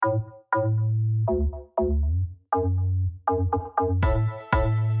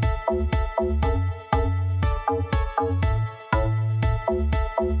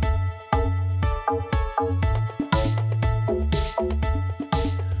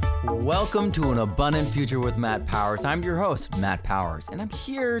Welcome to An Abundant Future with Matt Powers. I'm your host, Matt Powers, and I'm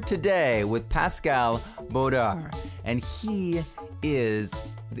here today with Pascal Baudar. And he is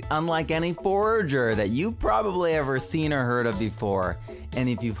unlike any forager that you've probably ever seen or heard of before. And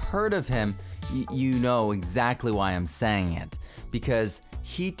if you've heard of him, you know exactly why I'm saying it. Because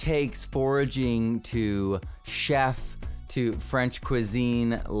he takes foraging to chef, to French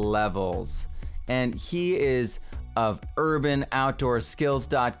cuisine levels. And he is of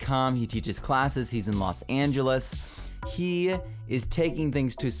urbanoutdoorskills.com. He teaches classes. He's in Los Angeles. He is taking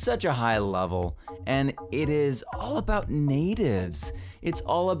things to such a high level, and it is all about natives. It's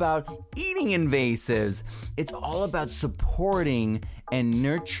all about eating invasives. It's all about supporting and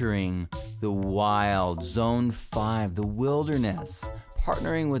nurturing the wild, Zone 5, the wilderness,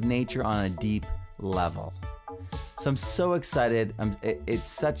 partnering with nature on a deep level. So I'm so excited. It's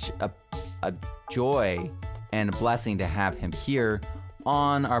such a joy and a blessing to have him here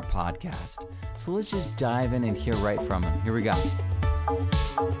on our podcast. So let's just dive in and hear right from him. Here we go. So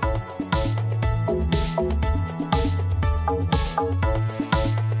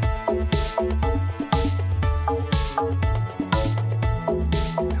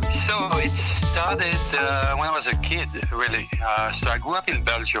it started when I was a kid, really. So I grew up in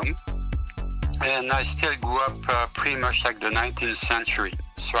Belgium, and I still grew up pretty much like the 19th century.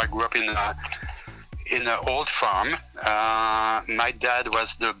 So I grew up in an old farm. My dad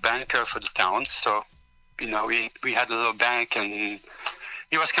was the banker for the town, so we had a little bank, and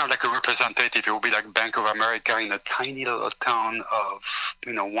he was kind of like a representative. It would be like Bank of America in a tiny little town of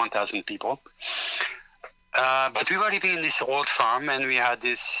 1,000 people. But we were living in this old farm, and we had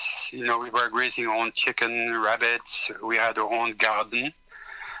this, we were grazing our own chicken, rabbits. We had our own garden,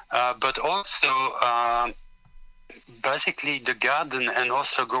 but also basically the garden, and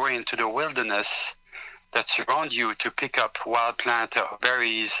also going into the wilderness that surround you to pick up wild plant or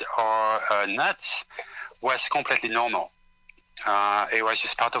berries or nuts was completely normal. It was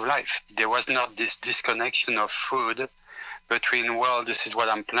just part of life. There was not this disconnection of food between, well, this is what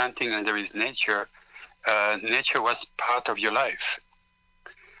I'm planting and there is nature. Nature was part of your life.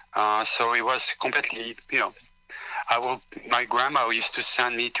 So it was completely, my grandma used to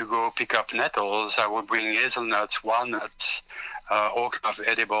send me to go pick up nettles. I would bring hazelnuts, walnuts, all kind of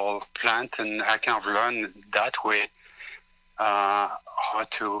edible plant, and I kind of learned that way how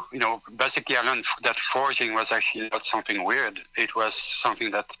to, basically I learned that foraging was actually not something weird. It was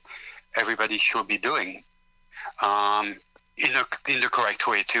something that everybody should be doing in the correct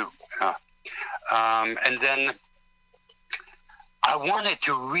way too. And then I wanted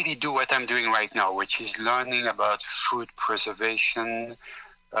to really do what I'm doing right now, which is learning about food preservation,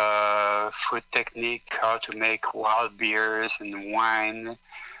 food technique, how to make wild beers and wine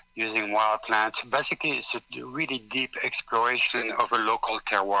using wild plants. Basically, it's a really deep exploration of a local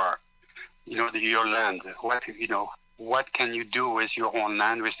terroir, your land. What can you do with your own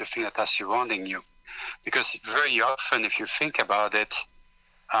land, with the things that are surrounding you? Because very often, if you think about it,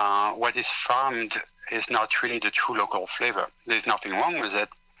 what is farmed is not really the true local flavor. There's nothing wrong with it.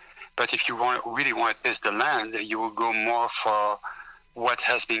 But if you really want to taste the land, you will go more for what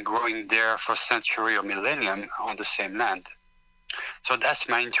has been growing there for century or millennium on the same land. So that's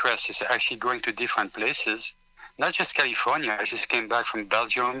my interest, is actually going to different places, not just California. I just came back from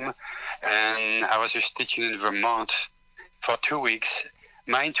Belgium, and I was just teaching in Vermont for 2 weeks.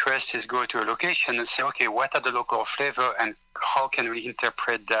 My interest is go to a location and say, okay, what are the local flavor, and how can we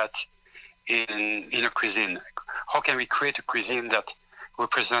interpret that in a cuisine? How can we create a cuisine that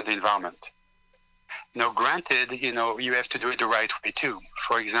represents the environment? Now, granted, you have to do it the right way too.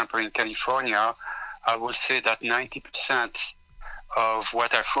 For example, in California, I would say that 90% of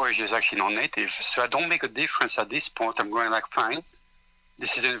what I forage is actually non-native. So I don't make a difference at this point. I'm going like, fine,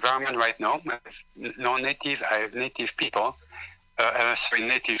 this is the environment right now. Non-native, I have native people,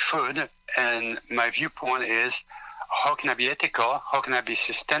 native food. And my viewpoint is, how can I be ethical? How can I be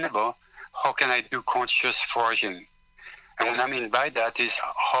sustainable? How can I do conscious foraging? And what I mean by that is,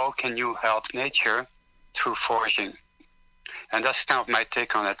 how can you help nature through foraging? And that's kind of my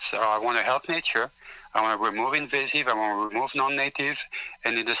take on it. So I want to help nature. I want to remove invasive. I want to remove non-native.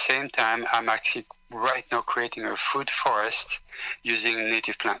 And at the same time, I'm actually right now creating a food forest using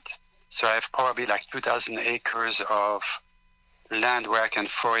native plant. So I have probably like 2,000 acres of land where I can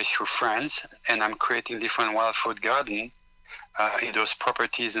forage through friends. And I'm creating different wild food garden in those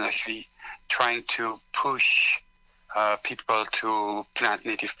properties, and actually trying to push people to plant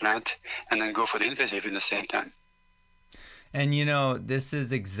native plant and then go for the invasive in the same time. And this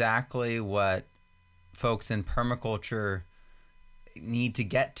is exactly what folks in permaculture need to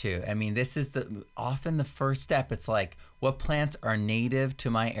get to. I mean, this is often the first step. It's like, what plants are native to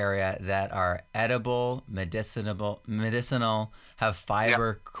my area that are edible, medicinal, have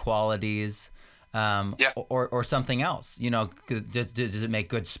fiber qualities, or something else. You know, does it make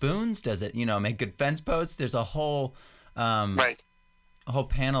good spoons? Does it, make good fence posts? There's a whole a whole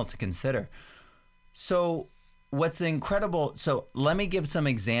panel to consider. So what's incredible, so let me give some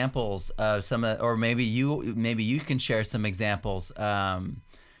examples of or maybe you can share some examples.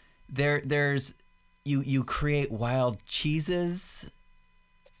 There's you create wild cheeses.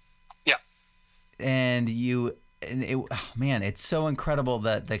 Yeah. And it's so incredible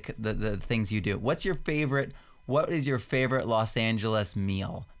the things you do. What is your favorite Los Angeles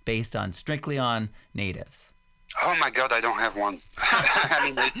meal based strictly on natives? Oh my God, I don't have one. I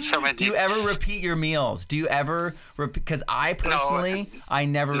mean, there's so many. Do you ever repeat your meals? Do you ever because I personally, I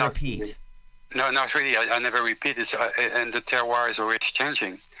never repeat. No, not really. I never repeat. And the terroir is always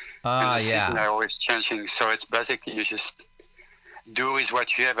changing. And the season are always changing. So it's basically you just do is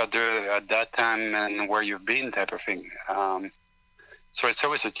what you have at that time and where you've been, type of thing. So it's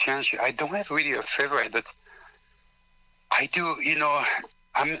always a change. I don't have really a favorite, but I do.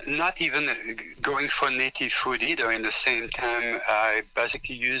 I'm not even going for native food either. In the same time, I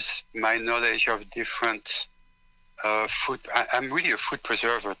basically use my knowledge of different food. I'm really a food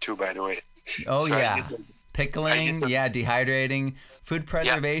preserver too, by the way. Oh, so pickling, dehydrating, food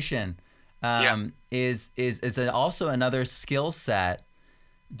preservation is also another skill set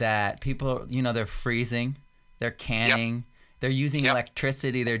that people, they're freezing, they're canning, they're using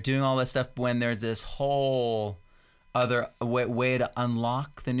electricity, they're doing all this stuff when there's this whole other way to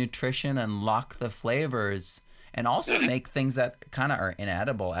unlock the nutrition, unlock the flavors, and also make things that kind of are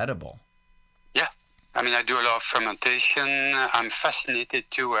inedible edible. Yeah. I mean, I do a lot of fermentation. I'm fascinated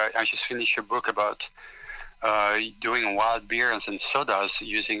too. I just finished a book about doing wild beers and sodas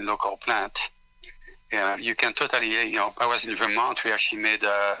using local plant. Yeah, you can totally, I was in Vermont. We actually made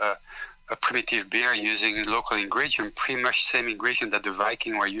a primitive beer using local ingredient, pretty much same ingredient that the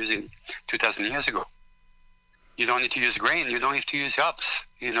Vikings were using 2,000 years ago. You don't need to use grain. You don't need to use hops.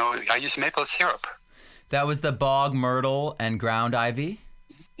 I use maple syrup. That was the bog myrtle and ground ivy?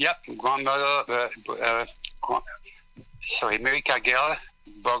 Yep, ground myrtle, America Gale,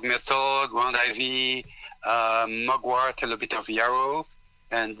 bog myrtle, ground ivy, mugwort, a little bit of yarrow,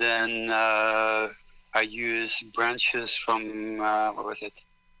 and then I use branches from,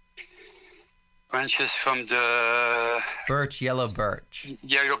 branches from the birch, yellow birch.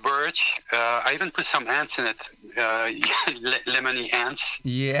 Yellow birch. I even put some ants in it, lemony ants.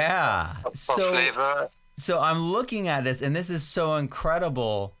 Yeah. For flavor. So I'm looking at this, and this is so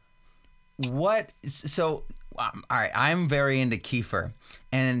incredible. All right, I'm very into kefir,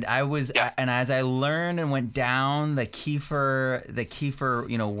 and and as I learned and went down the kefir,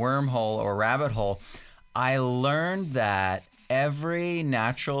 wormhole or rabbit hole, I learned that every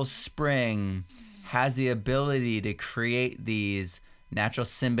natural spring has the ability to create these natural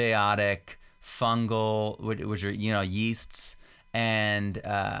symbiotic fungal, which are yeasts and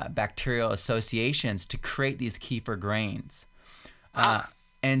bacterial associations to create these kefir grains.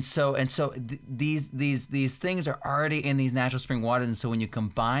 And so these things are already in these natural spring waters, and so when you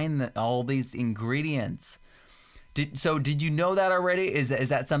combine all these ingredients, did you know that already? Is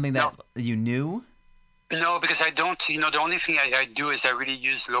that something that you knew? No, because I don't. The only thing I do is I really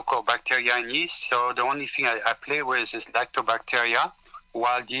use local bacteria and yeast. So the only thing I play with is lactobacteria,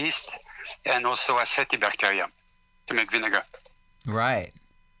 wild yeast, and also acetobacteria to make vinegar. Right.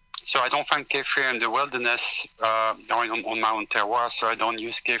 So I don't find kefir in the wilderness on my own terroir. So I don't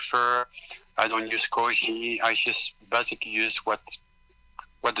use kefir. I don't use koji. I just basically use what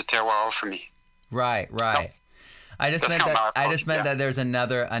the terroir offers me. Right. No. I just meant that there's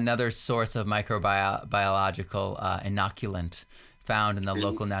another source of microbiological inoculant found in the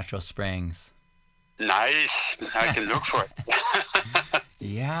local natural springs. Nice. I can look for it.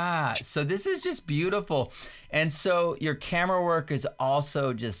 Yeah. So this is just beautiful. And so your camera work is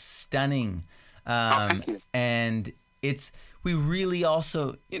also just stunning. Thank you. And we really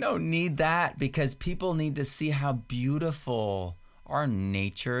also, need that because people need to see how beautiful our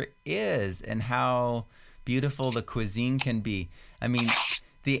nature is and how beautiful the cuisine can be. I mean,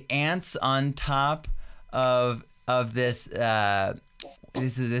 the ants on top of this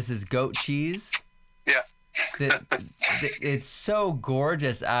this is goat cheese. Yeah. It's so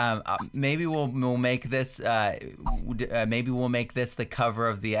gorgeous. Maybe we'll make this the cover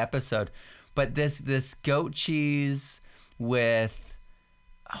of the episode. But this goat cheese with,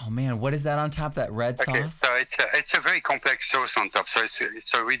 oh man, what is that on top? That red sauce? So it's a very complex sauce on top.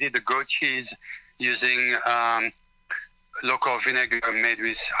 So we did the goat cheese using local vinegar made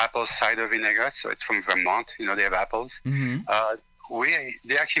with apple cider vinegar. So it's from Vermont. They have apples. Mm-hmm.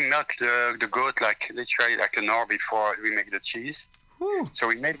 They actually milk the goat literally like an hour before we make the cheese. Whew. So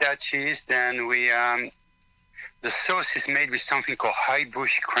we make that cheese. Then the sauce is made with something called high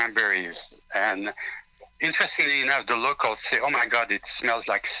bush cranberries. And interestingly enough, the locals say, "Oh my God, it smells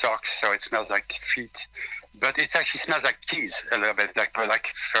like socks, so it smells like feet." But it actually smells like cheese a little bit, like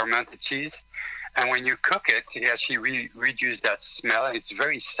fermented cheese. And when you cook it, it actually reduces that smell. It's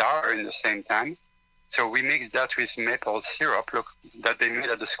very sour in the same time. So we mix that with maple syrup, that they made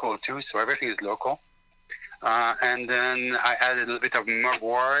at the school too. So everything is local. And then I added a little bit of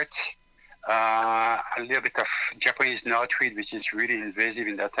mugwort, a little bit of Japanese knotweed, which is really invasive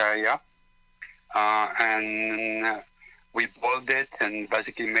in that area. And we boiled it and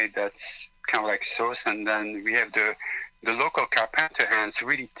basically made that kind of like sauce. And then we have the local carpenter ants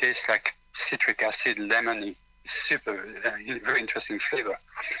really taste like citric acid, lemony, super, very interesting flavor.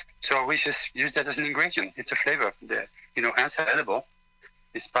 So we just use that as an ingredient. It's a flavor. Ants are edible.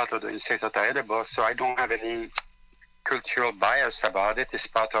 It's part of the insects that are edible. So I don't have any cultural bias about it. It's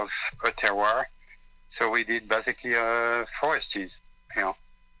part of a terroir. So we did basically a forest cheese,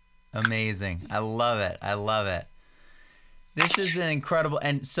 Amazing. I love it. I love it. This is an incredible,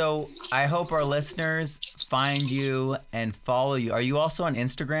 and so I hope our listeners find you and follow you. Are you also on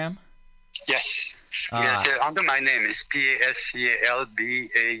Instagram? Yes. Yes, under my name is Pascal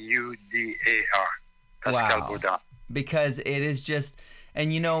Baudar. Pascal Baudar. Because it is just, and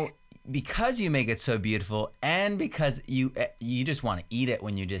because you make it so beautiful, and because you just want to eat it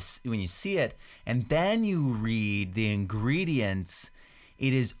when you see it, and then you read the ingredients,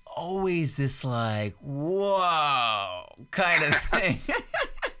 it is always this like, whoa kind of thing.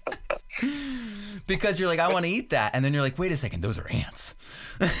 Because you're like, I want to eat that, and then you're like, wait a second, those are ants.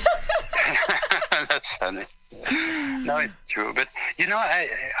 That's funny. No, it's true. But, I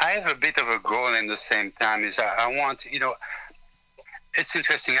have a bit of a goal in the same time is I want, it's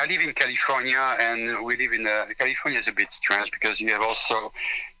interesting. I live in California, and we live in California is a bit strange because you have also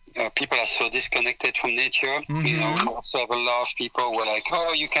people are so disconnected from nature. Mm-hmm. We also have a lot of people who are like,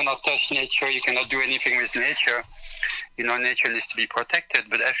 oh, you cannot touch nature. You cannot do anything with nature. Nature needs to be protected.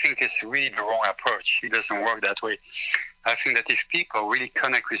 But I think it's really the wrong approach. It doesn't work that way. I think that if people really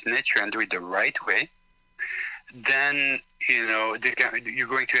connect with nature and do it the right way, then, you're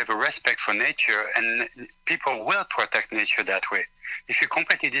going to have a respect for nature, and people will protect nature that way. If you're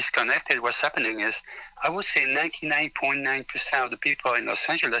completely disconnected, what's happening is, I would say 99.9% of the people in Los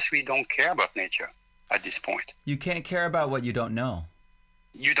Angeles, we don't care about nature at this point. You can't care about what you don't know.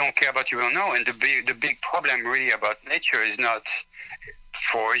 You don't care about what you don't know, and the big problem really about nature is not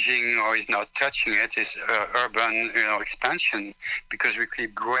foraging or is not touching it, is urban expansion, because we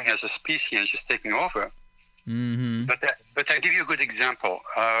keep growing as a species and just taking over. Mm-hmm. But I'll give you a good example.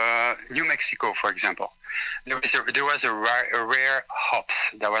 New Mexico, for example, there was a rare hops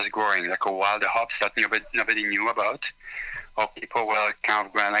that was growing, like a wild hops that nobody knew about, or people were kind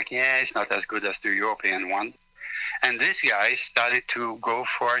of going like, yeah, it's not as good as the European one. And this guy started to go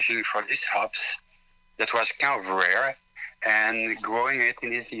foraging for this hops that was kind of rare, and growing it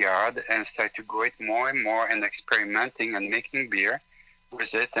in his yard, and started to grow it more and more, and experimenting and making beer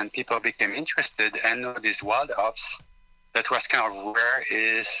with it, and people became interested, and these wild hops that was kind of rare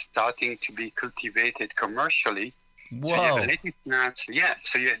is starting to be cultivated commercially. Whoa. So you have a native plant. Yeah,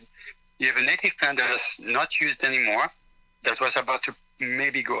 so you have a native plant that is not used anymore, that was about to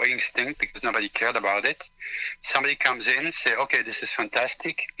maybe go extinct because nobody cared about it. Somebody comes in, say, okay, this is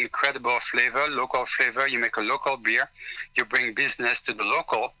fantastic, incredible flavor, local flavor. You make a local beer, you bring business to the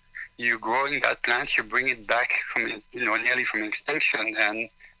local. You're growing that plant, you bring it back from, nearly from extinction. And,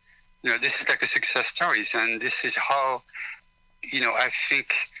 this is like a success story. And this is how, I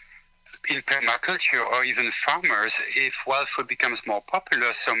think in permaculture or even farmers, if wild food becomes more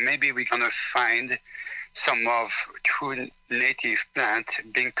popular, so maybe we're going to find some of true native plant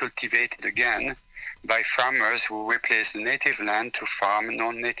being cultivated again by farmers who replace the native land to farm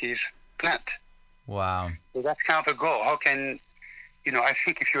non-native plant. Wow. So that's kind of a goal. How can, I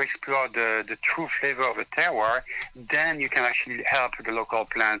think if you explore the true flavor of a terroir, then you can actually help the local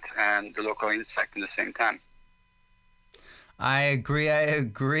plant and the local insect at the same time. I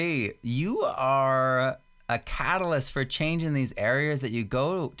agree. You are a catalyst for changing these areas that you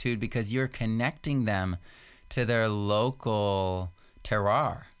go to because you're connecting them to their local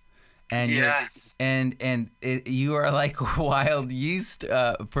terroir. And yeah. You are like wild yeast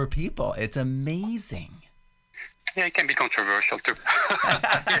for people. It's amazing. Yeah, it can be controversial too.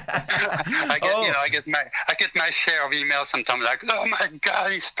 I get my share of emails sometimes like, "Oh my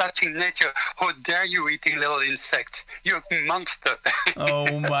God, he's touching nature! How dare you eating little insect? You're a monster!"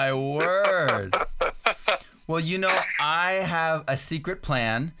 Oh my word! Well, I have a secret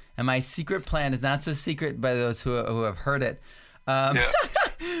plan, and my secret plan is not so secret by those who have heard it.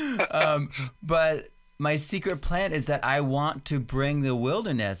 But my secret plan is that I want to bring the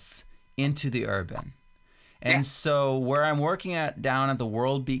wilderness into the urban. And so where I'm working down at the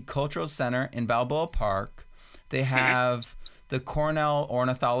World Beet Cultural Center in Balboa Park, they have the Cornell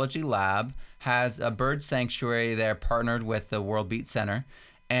Ornithology Lab has a bird sanctuary there partnered with the World Beet Center.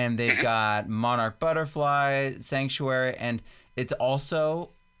 And they've got monarch butterfly sanctuary, and it's also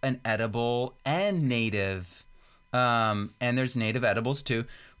an edible and native. And there's native edibles too,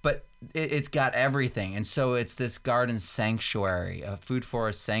 but it's got everything. And so it's this garden sanctuary, a food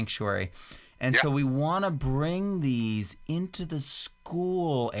forest sanctuary. And so we want to bring these into the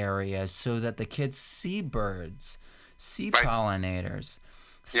school areas so that the kids see birds, see pollinators,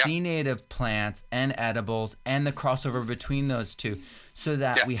 see native plants and edibles and the crossover between those two so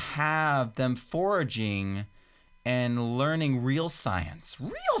that we have them foraging and learning real science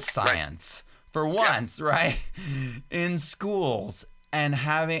for once, right? In schools and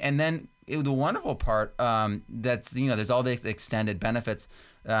then the wonderful part that's, there's all these extended benefits.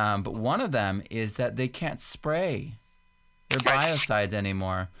 But one of them is that they can't spray their biocides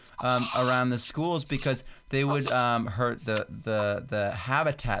anymore around the schools because they would hurt the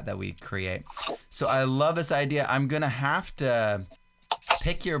habitat that we create. So I love this idea. I'm gonna have to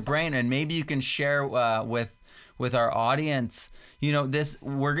pick your brain, and maybe you can share with our audience.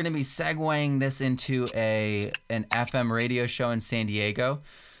 We're gonna be segueing this into an FM radio show in San Diego.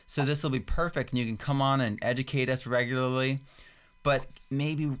 So this will be perfect, and you can come on and educate us regularly. But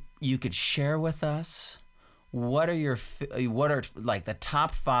maybe you could share with us what are like the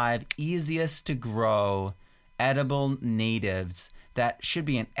top 5 easiest to grow edible natives that should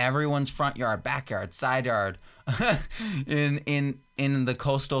be in everyone's front yard, backyard, side yard in the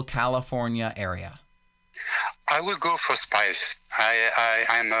coastal California area. I would go for spice.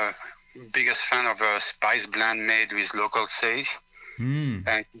 I'm a biggest fan of a spice blend made with local sage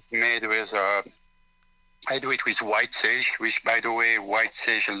and made with I do it with white sage, which, by the way, white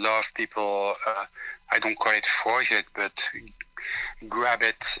sage, a lot of people, I don't call it forage it, but grab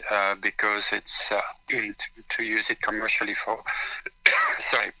it because it's to use it commercially for,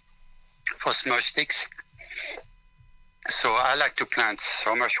 for smudge sticks. So I like to plant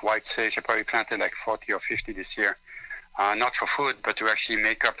so much white sage. I probably planted like 40 or 50 this year. Not for food, but to actually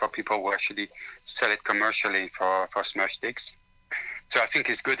make up for people who actually sell it commercially for smudge sticks. So I think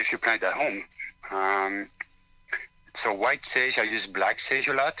it's good if you plant at home. So white sage, I use black sage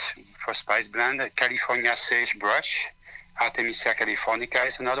a lot for spice blend. California sage brush, Artemisia californica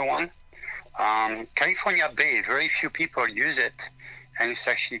is another one. California bay, very few people use it, and it's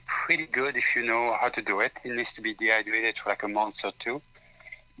actually pretty good if you know how to do it. It needs to be dehydrated for like a month or two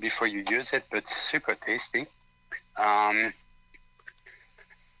before you use it, but super tasty.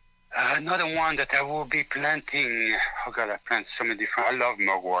 Another one that I will be planting, I plant so many different, I love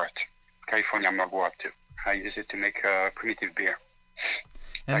mugwort, California mugwort too. I use it to make a primitive beer.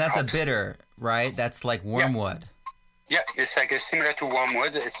 And like that's hops. A bitter, right? That's like wormwood. Yeah, it's like similar to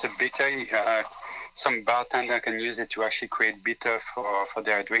wormwood. It's a bitter. Some bartender can use it to actually create bitter for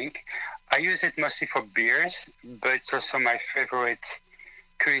their drink. I use it mostly for beers, but it's also my favorite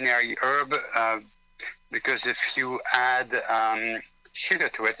culinary herb because if you add sugar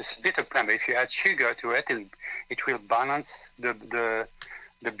to it, it's a bitter plant, but if you add sugar to it, it will balance the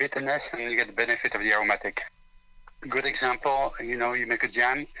bitterness and you get the benefit of the aromatic. Good example, you make a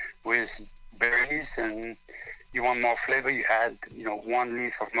jam with berries and you want more flavor, you add, 1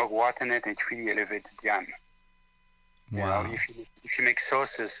 leaf of mugwort in it and it really elevates the jam. Wow. If you make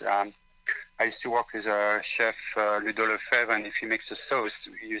sauces, I used to work with a chef, Ludo Lefebvre, and if he makes a sauce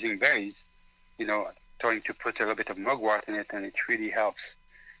using berries, trying to put a little bit of mugwort in it and it really helps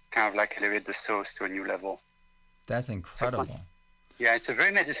kind of like elevate the sauce to a new level. That's incredible. Yeah, it's a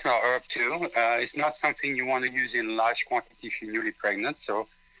very medicinal herb too. It's not something you want to use in large quantity if you're newly pregnant. So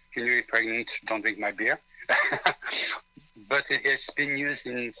if you're newly pregnant, don't drink my beer. But it's been used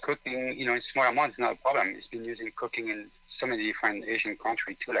in cooking, in small amounts, not a problem. It's been used in cooking in so many different Asian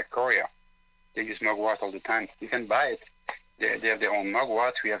countries too, like Korea. They use mugwort all the time. You can buy it. They have their own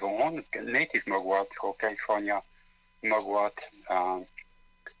mugwort. We have our own native mugwort called California mugwort.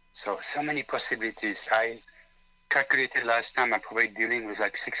 So many possibilities. I calculated last time I'm probably dealing with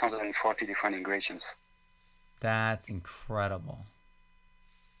like 640 different ingredients. That's incredible.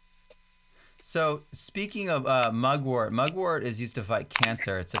 So speaking of mugwort is used to fight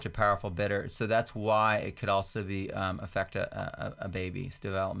cancer. It's such a powerful bitter, so that's why it could also be affect a baby's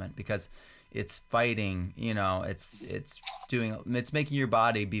development, because it's fighting. It's making your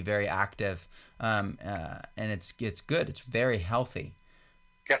body be very active, and it's good. It's very healthy.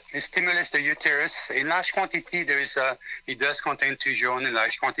 Yeah, it stimulates the uterus in large quantity. It does contain tujon in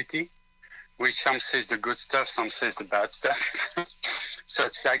large quantity, which some says the good stuff, some says the bad stuff. So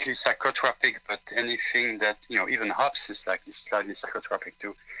it's slightly psychotropic, but anything that, even hops is slightly psychotropic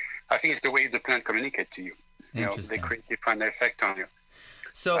too. I think it's the way the plant communicate to you. They create different effect on you.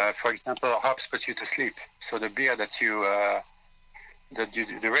 So, for example, hops put you to sleep. So the beer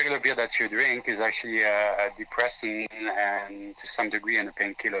the regular beer that you drink is actually a depressing and to some degree and a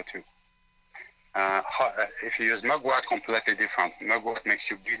painkiller too. If you use mugwort, completely different. Mugwort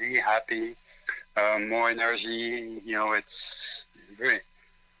makes you giddy, happy, more energy. It's very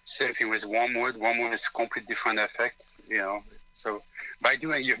same thing with wormwood. Wormwood is a completely different effect. So by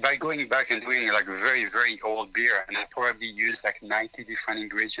going back and doing like a very, very old beer, and I probably use like 90 different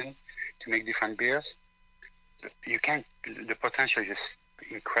ingredients to make different beers, the potential is just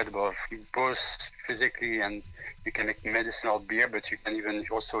incredible, both physically, and you can make medicinal beer, but you can even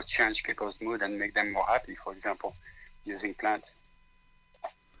also change people's mood and make them more happy, for example, using plants.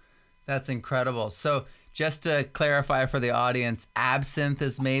 That's incredible. So just to clarify for the audience, absinthe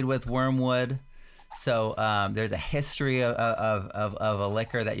is made with wormwood. So there's a history of a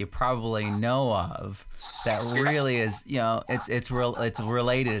liquor that you probably know of that really is, it's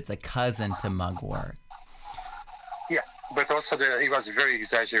related. It's a cousin to mugwort. Yeah, but also it was very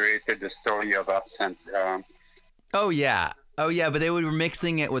exaggerated, the story of absinthe. Oh yeah, but they were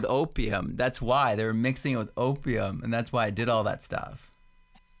mixing it with opium. That's why they were mixing it with opium, and that's why it did all that stuff.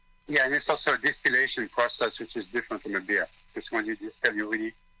 Yeah, and it's also a distillation process, which is different from a beer. Because when you distill, you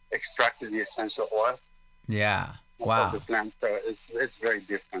really extract the essential oil. Yeah. Wow. Of the plant, so it's very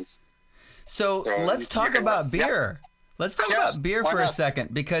different. So let's talk about beer. Yeah. Let's talk about beer for a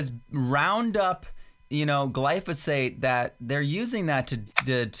second, because Roundup, glyphosate, that they're using that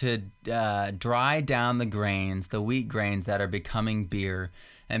to dry down the grains, the wheat grains that are becoming beer,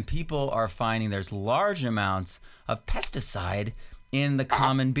 and people are finding there's large amounts of pesticide in the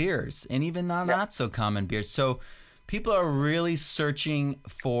common beers, and even not so common beers. So people are really searching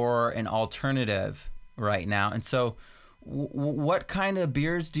for an alternative right now. And so what kind of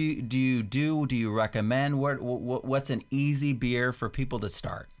beers do you do? Do you recommend? What's an easy beer for people to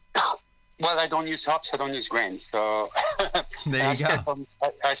start? Well, I don't use hops. I don't use grains. So there you go.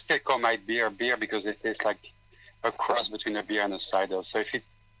 I still call my beer because it tastes like a cross between a beer and a cider. So if it,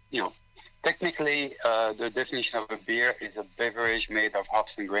 technically, the definition of a beer is a beverage made of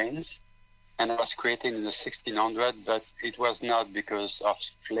hops and grains, and it was created in the 1600s, but it was not because of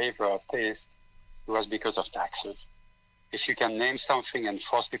flavor or taste. It was because of taxes. If you can name something and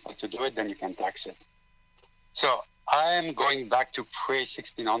force people to do it, then you can tax it. So I'm going back to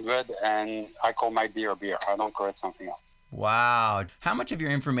pre-1600, and I call my beer a beer. I don't call it something else. Wow. How much of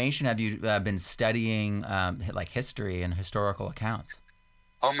your information have you been studying, like history and historical accounts?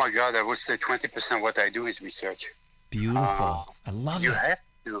 Oh my God, I would say 20% of what I do is research. Beautiful. I love it.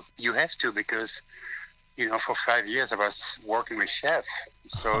 You have to, because, for 5 years I was working with chefs.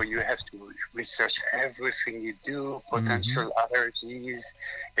 So you have to research everything you do, potential allergies.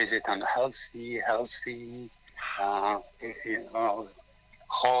 Is it unhealthy, healthy? How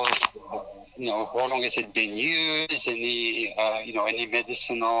long has it been used? Any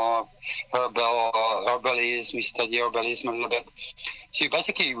medicinal herbalism? We study herbalism a little bit. So you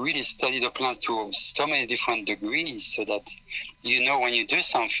basically really study the plant to so many different degrees, so that when you do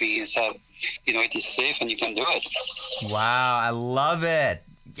something, it is safe and you can do it. Wow, I love it.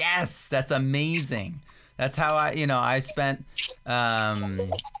 Yes, that's amazing. That's how I spent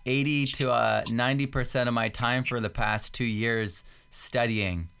 80 to 90% of my time for the past 2 years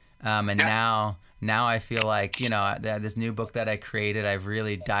studying. And now I feel like, this new book that I created, I've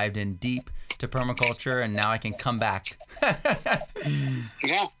really dived in deep to permaculture, and now I can come back.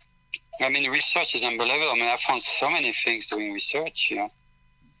 Yeah. Research is unbelievable. I found so many things doing research, A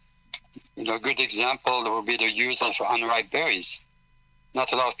good example would be the use of unripe berries.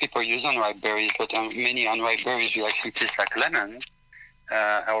 Not a lot of people use unripe berries, but many unripe berries will actually taste like lemon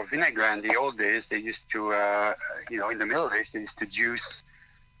or vinegar. In the old days, they used to, in the Middle Ages, they used to juice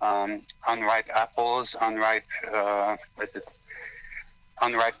unripe apples, unripe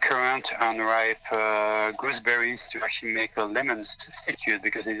currant, unripe gooseberries to actually make a lemon substitute,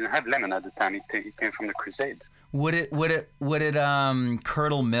 because they didn't have lemon at the time. It came from the Crusade. Would it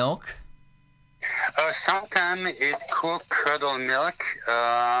curdle milk? Sometimes it could curdle milk.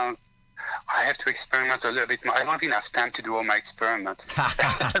 I have to experiment a little bit more. I don't have enough time to do all my experiments. But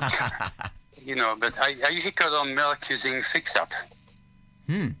I usually cut on milk using fig sap.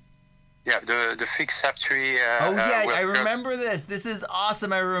 Yeah, the fig sap tree. I remember this. This is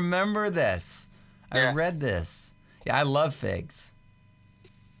awesome. I remember this. I read this. Yeah, I love figs.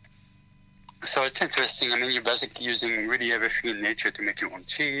 So it's interesting. I mean, you're basically using really everything in nature to make your own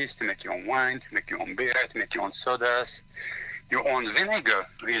cheese, to make your own wine, to make your own beer, to make your own sodas, your own vinegar.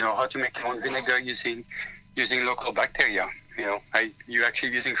 How to make your own vinegar using local bacteria. You're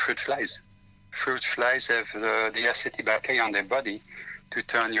actually using fruit flies. Fruit flies have the acidity bacteria on their body to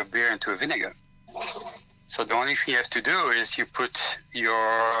turn your beer into a vinegar. So the only thing you have to do is you put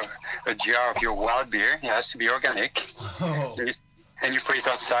a jar of your wild beer. It has to be organic. Oh. And you put it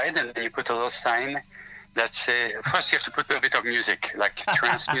outside, and then you put a little sign that says, first you have to put a bit of music, like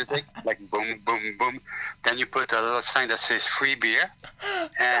trance music, like boom, boom, boom. Then you put a little sign that says free beer.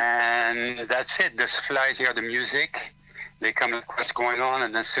 And that's it. The flies hear the music. They come at what's going on,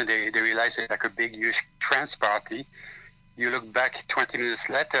 and then soon they realize it's like a big, huge trance party. You look back 20 minutes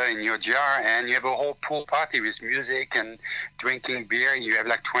later in your jar, and you have a whole pool party with music and drinking beer. You have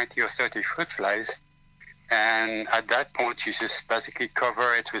like 20 or 30 fruit flies. And at that point, you just basically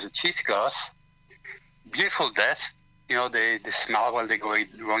cover it with a cheesecloth. Beautiful death. They smell while they're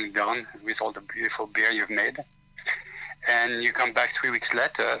going down with all the beautiful beer you've made. And you come back 3 weeks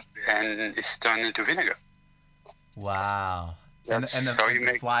later, and it's turned into vinegar. Wow. And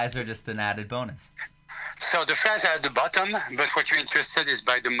the flies are just an added bonus. So the flies are at the bottom, but what you're interested is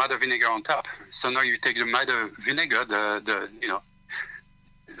by the mother vinegar on top. So now you take the mother vinegar,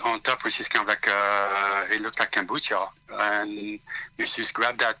 on top, which is kind of like it looks like kombucha, and you just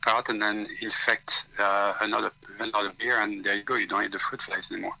grab that part and then infect another beer, and there you go. You don't need the fruit flies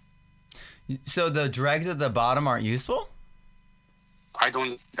anymore. So the dregs at the bottom aren't useful? I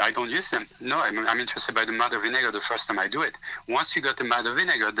don't use them. No, I'm interested by the mother vinegar the first time I do it. Once you got the mother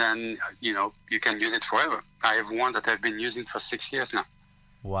vinegar, then you can use it forever. I have one that I've been using for 6 years now.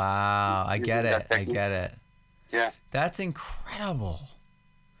 Wow, I get it. Yeah, that's incredible.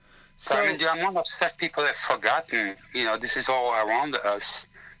 So the amount of stuff people have forgotten, this is all around us,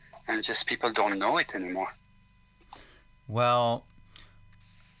 and just people don't know it anymore. Well,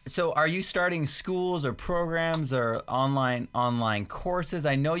 so are you starting schools or programs or online courses?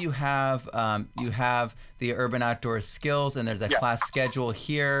 I know you have the Urban Outdoor Skills, and there's a class schedule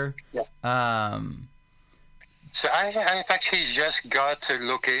here. Yeah. So I've actually just got a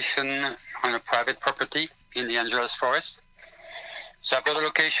location on a private property in the Angeles Forest. So I've got a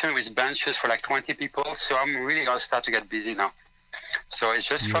location with benches for like 20 people. So I'm really going to start to get busy now. So it's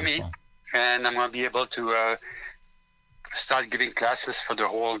just for me, and I'm going to be able to start giving classes for the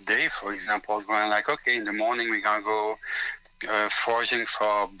whole day. For example, going like, okay, in the morning we're going to go foraging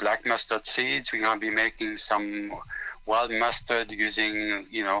for black mustard seeds. We're going to be making some wild mustard using,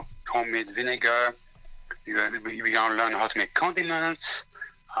 homemade vinegar. We're going to learn how to make condiments.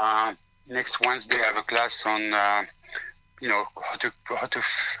 Next Wednesday I have a class on how to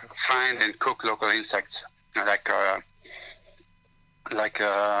find and cook local insects, I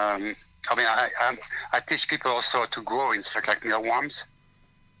teach people also to grow insects like mealworms,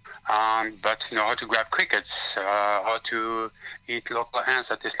 but how to grab crickets, how to eat local ants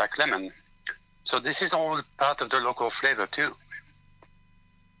that taste like lemon. So this is all part of the local flavor too.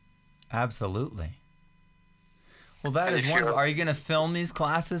 Absolutely. Well, that is wonderful. Are you going to film these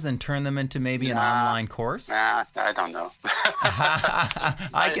classes and turn them into maybe an online course? Nah, I don't know.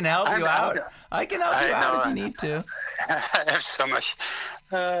 I can help you out. I can help you out if you need to. I have so much.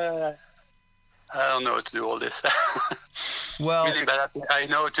 I don't know how to do all this. Well, really, but I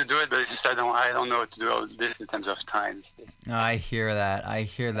know how to do it, but just I don't know how to do all this in terms of time. I hear that.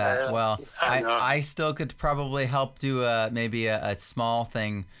 Well, I still could probably help do maybe a small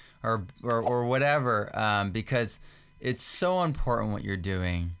thing or whatever, because it's so important what you're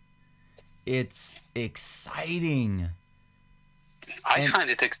doing. It's exciting. I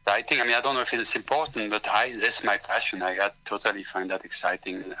find it exciting. I mean, I don't know if it's important, but that's my passion. I totally find that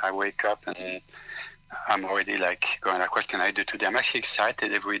exciting. I wake up and I'm already going what can I do today? I'm actually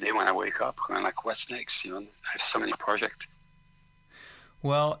excited every day when I wake up, going what's next? I have so many projects.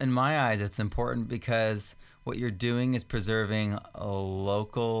 Well, in my eyes, it's important because what you're doing is preserving a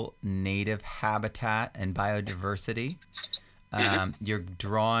local native habitat and biodiversity. You're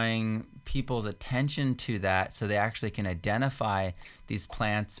drawing people's attention to that so they actually can identify these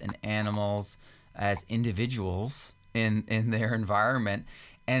plants and animals as individuals in their environment.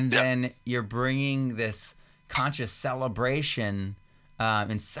 And then you're bringing this conscious celebration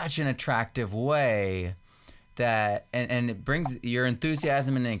in such an attractive way that, and it brings your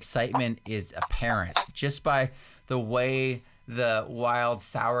enthusiasm and excitement is apparent just by the way the wild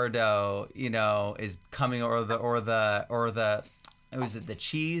sourdough, is coming, or the was it the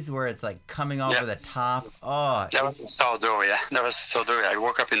cheese where it's like coming over the top? Oh, that was sourdough. Yeah, that was sourdough. I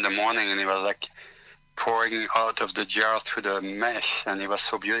woke up in the morning and it was like pouring out of the jar through the mesh, and it was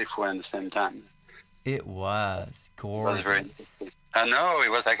so beautiful at the same time. It was gorgeous. It was very. I know, it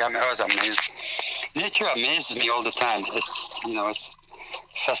was like I was amazed. Nature amazes me all the time. It's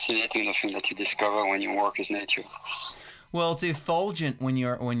fascinating, the thing that you discover when you work with nature. Well, it's effulgent when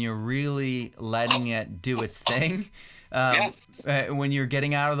you're really letting it do its thing. When you're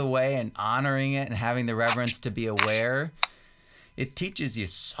getting out of the way and honoring it and having the reverence to be aware, it teaches you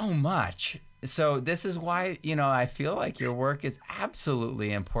so much. So this is why, I feel like your work is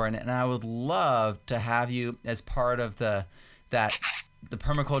absolutely important, and I would love to have you as part of the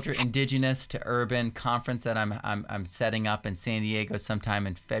Permaculture Indigenous to Urban conference that I'm setting up in San Diego sometime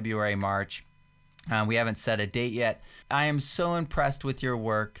in February, March. We haven't set a date yet. I am so impressed with your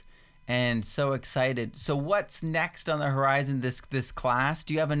work and so excited. So what's next on the horizon? This class?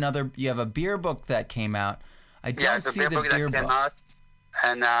 Do you have you have a beer book that came out? I don't see the beer book. Out,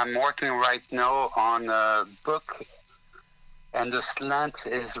 and I'm working right now on a book. And the slant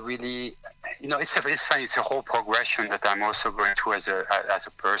is really, it's funny. It's a whole progression that I'm also going through as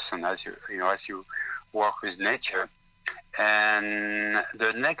a person, as you work with nature. And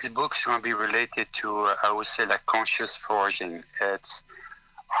the next book is going to be related to, I would say, like conscious foraging. It's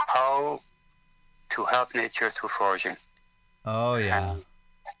how to help nature through foraging. Oh yeah.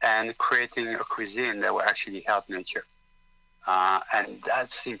 And creating a cuisine that will actually help nature. And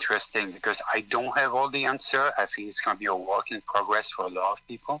that's interesting because I don't have all the answer. I think it's going to be a work in progress for a lot of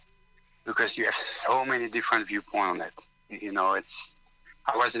people because you have so many different viewpoints on it.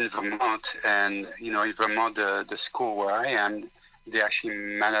 I was in Vermont, and in Vermont, the school where I am, they actually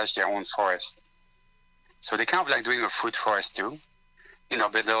manage their own forest. So they kind of like doing a food forest too,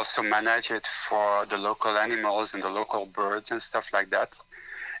 but they also manage it for the local animals and the local birds and stuff like that.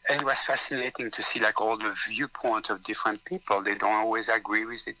 And it was fascinating to see like all the viewpoints of different people. They don't always agree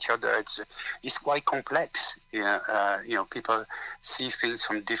with each other. It's quite complex. People see things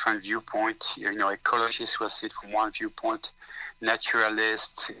from different viewpoints. Ecologists will see it from one viewpoint.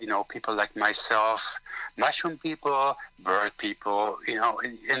 Naturalists, people like myself, mushroom people, bird people,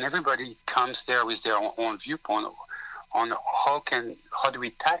 and everybody comes there with their own viewpoint on how do we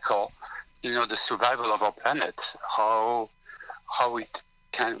tackle, the survival of our planet? How we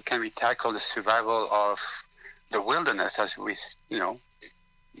can we tackle the survival of the wilderness as we, when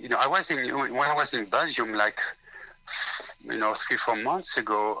I was in Belgium, like, 3-4 months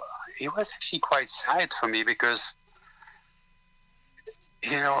ago, it was actually quite sad for me because,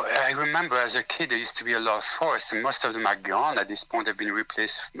 I remember as a kid, there used to be a lot of forests, and most of them are gone at this point. They've been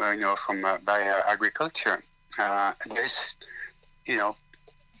replaced, by agriculture. There's,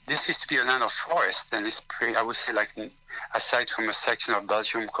 this used to be a land of forest, and it's pretty, I would say, like, aside from a section of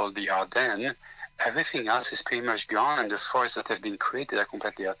Belgium called the Ardennes, everything else is pretty much gone, and the forests that have been created are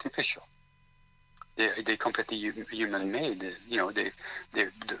completely artificial. They're completely human-made.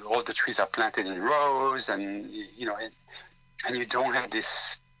 All the trees are planted in rows, and and you don't have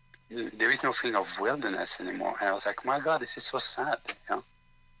this. There is no feeling of wilderness anymore. And I was like, my God, this is so sad.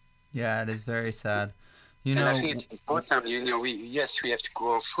 Yeah, it is very sad. And I think it's important. We have to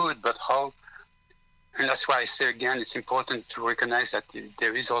grow food, but how? And that's why I say again, it's important to recognize that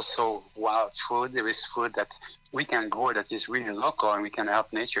there is also wild food. There is food that we can grow that is really local, and we can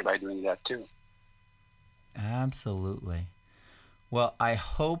help nature by doing that too. Absolutely. Well, I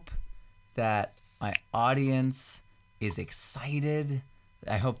hope that my audience is excited.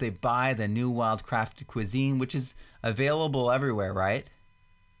 I hope they buy the new Wild Crafted Cuisine, which is available everywhere, right?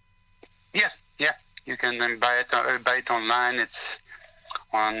 Yeah. You can buy it online. It's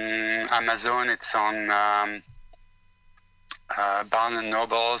on Amazon. It's on Barnes and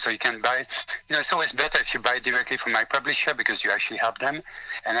Noble. So you can buy. It's always better if you buy directly from my publisher because you actually help them.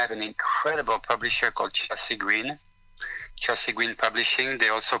 And I have an incredible publisher called Chelsea Green Publishing. They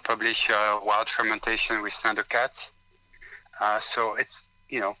also publish Wild Fermentation with Thundercats. So it's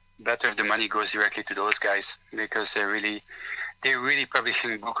better if the money goes directly to those guys because they're really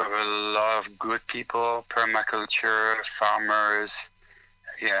publishing a book of a lot of good people, permaculture, farmers.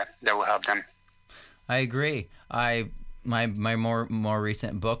 Yeah, that will help them. I agree. My more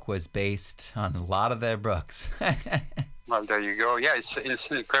recent book was based on a lot of their books. Well, there you go. Yeah, it's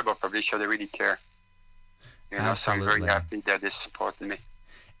an incredible publisher. They really care. Absolutely. So I'm very happy that they supported me.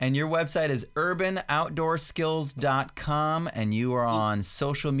 And your website is urbanoutdoorskills.com, and you are on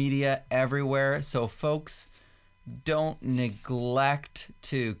social media everywhere. So, folks, don't neglect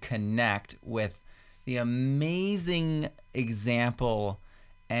to connect with the amazing example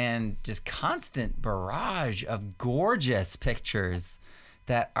and just constant barrage of gorgeous pictures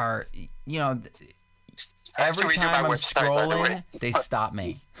that are, every time I'm scrolling, they stop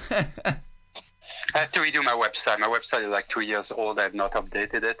me. I have to redo my website. My website is like 2 years old. I have not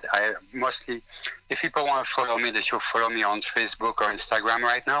updated it. I mostly, if people want to follow me, they should follow me on Facebook or Instagram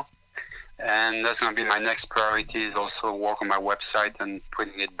right now. And that's going to be my next priority, is also work on my website and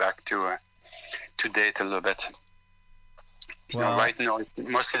putting it back to date a little bit. Right now, it's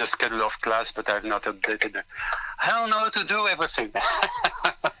mostly the schedule of class, but I have not updated it. I don't know how to do everything.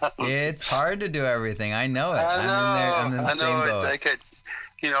 It's hard to do everything. I know it. I'm in the same boat. It's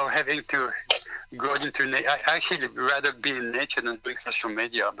like having to go into nature. I actually rather be in nature than doing social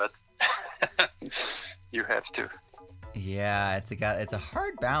media, but you have to. Yeah, it's a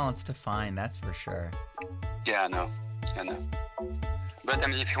hard balance to find, that's for sure. Yeah, I know. But I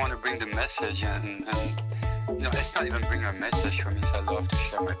mean, if you want to bring the message, and it's not even bring a message for me. So I love to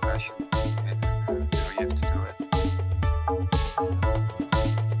share my passion. You have to do it.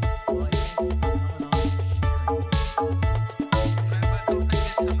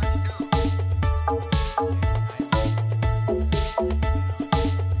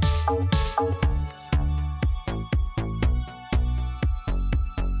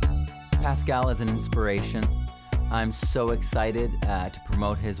 Pascal is an inspiration. I'm so excited to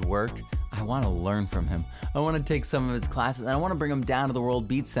promote his work. I want to learn from him. I want to take some of his classes, and I want to bring him down to the World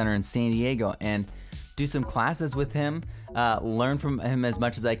Beat Center in San Diego and do some classes with him, learn from him as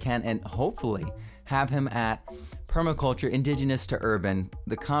much as I can, and hopefully have him at Permaculture Indigenous to Urban,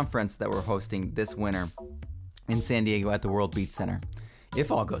 the conference that we're hosting this winter in San Diego at the World Beat Center,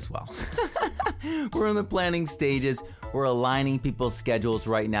 if all goes well. We're in the planning stages. We're aligning people's schedules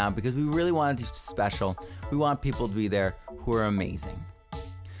right now because we really want it to be special. We want people to be there who are amazing.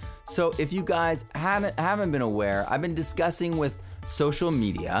 So if you guys haven't been aware, I've been discussing with social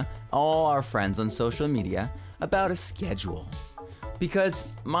media, all our friends on social media, about a schedule. Because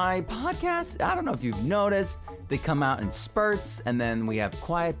my podcasts, I don't know if you've noticed, they come out in spurts, and then we have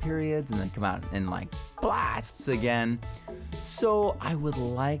quiet periods, and then come out in like blasts again. So I would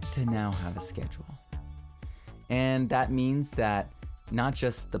like to now have a schedule. And that means that not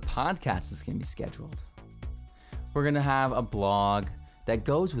just the podcast is going to be scheduled. We're going to have a blog that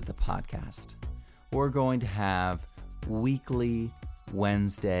goes with the podcast. We're going to have weekly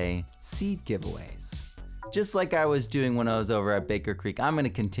Wednesday seed giveaways. Just like I was doing when I was over at Baker Creek, I'm going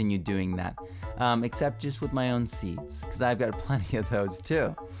to continue doing that, except just with my own seeds, because I've got plenty of those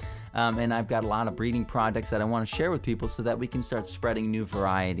too. And I've got a lot of breeding projects that I want to share with people so that we can start spreading new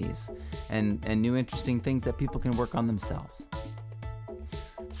varieties and new interesting things that people can work on themselves.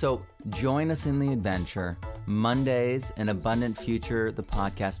 So join us in the adventure. Mondays, An Abundant Future, the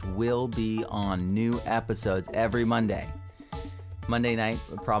podcast, will be on new episodes every Monday. Monday night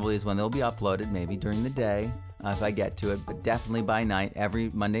probably is when they'll be uploaded, maybe during the day if I get to it, but definitely by night,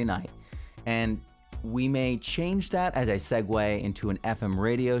 every Monday night. And we may change that as I segue into an FM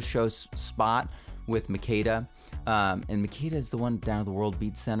radio show spot with Makeda. And Makeda is the one down at the World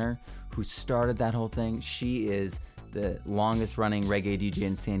Beat Center who started that whole thing. She is the longest running reggae DJ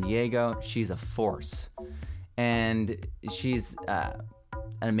in San Diego. She's a force. And she's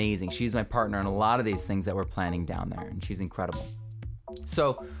amazing. She's my partner in a lot of these things that we're planning down there, and she's incredible.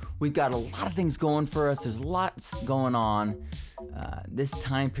 So we've got a lot of things going for us. There's lots going on. This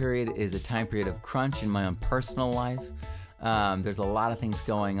time period is a time period of crunch in my own personal life. There's a lot of things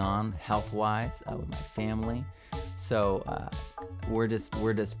going on health-wise with my family. So we're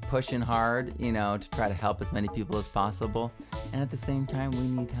just pushing hard, to try to help as many people as possible. And at the same time, we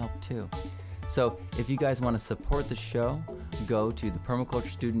need help too. So if you guys want to support the show, go to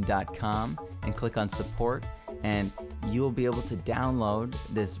thepermaculturestudent.com and click on support, and you'll be able to download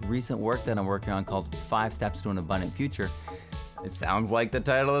this recent work that I'm working on called 5 Steps to an Abundant Future. It sounds like the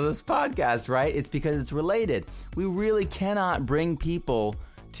title of this podcast, right? It's because it's related. We really cannot bring people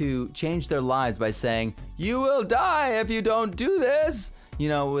to change their lives by saying, you will die if you don't do this,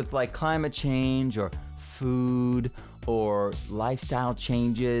 with like climate change or food or lifestyle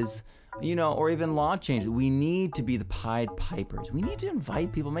changes, or even law changes. We need to be the Pied Pipers. We need to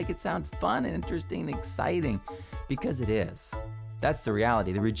invite people, make it sound fun and interesting and exciting, because it is. That's the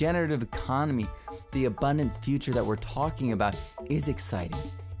reality. The regenerative economy, the abundant future that we're talking about is exciting,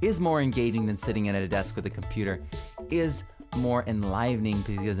 is more engaging than sitting at a desk with a computer, is more enlivening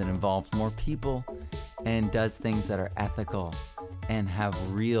because it involves more people and does things that are ethical and have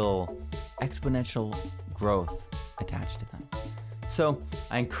real exponential growth attached to them. So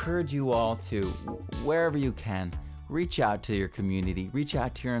I encourage you all to, wherever you can, reach out to your community, reach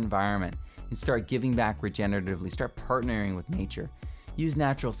out to your environment, and start giving back regeneratively. Start partnering with nature. Use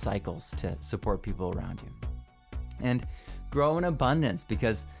natural cycles to support people around you. And grow in abundance,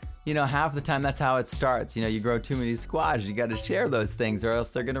 because half the time that's how it starts. You grow too many squash, you got to share those things or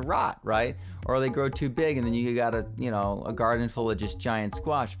else they're going to rot, right? Or they grow too big and then you got a garden full of just giant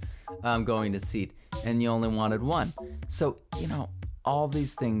squash going to seed and you only wanted one. So, all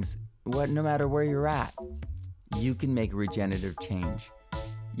these things, no matter where you're at, you can make a regenerative change.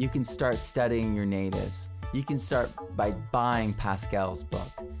 You can start studying your natives. You can start by buying Pascal's book.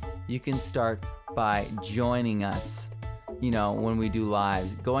 You can start by joining us when we do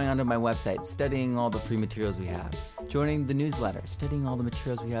lives, going onto my website, studying all the free materials we have, joining the newsletter, studying all the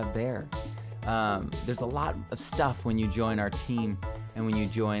materials we have there. There's a lot of stuff when you join our team and when you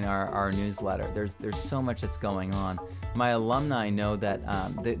join our newsletter. There's so much that's going on. My alumni know that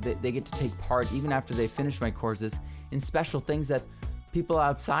they get to take part, even after they finish my courses, in special things that people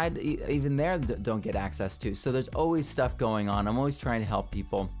outside, even there, don't get access to. So there's always stuff going on. I'm always trying to help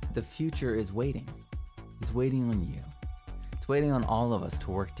people. The future is waiting. It's waiting on you. It's waiting on all of us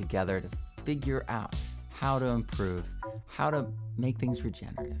to work together to figure out how to improve, how to make things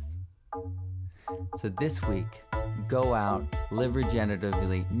regenerative. So this week, go out, live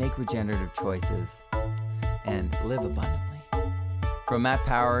regeneratively, make regenerative choices, and live abundantly. From Matt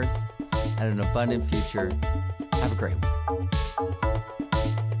Powers, and an abundant future, have a great week.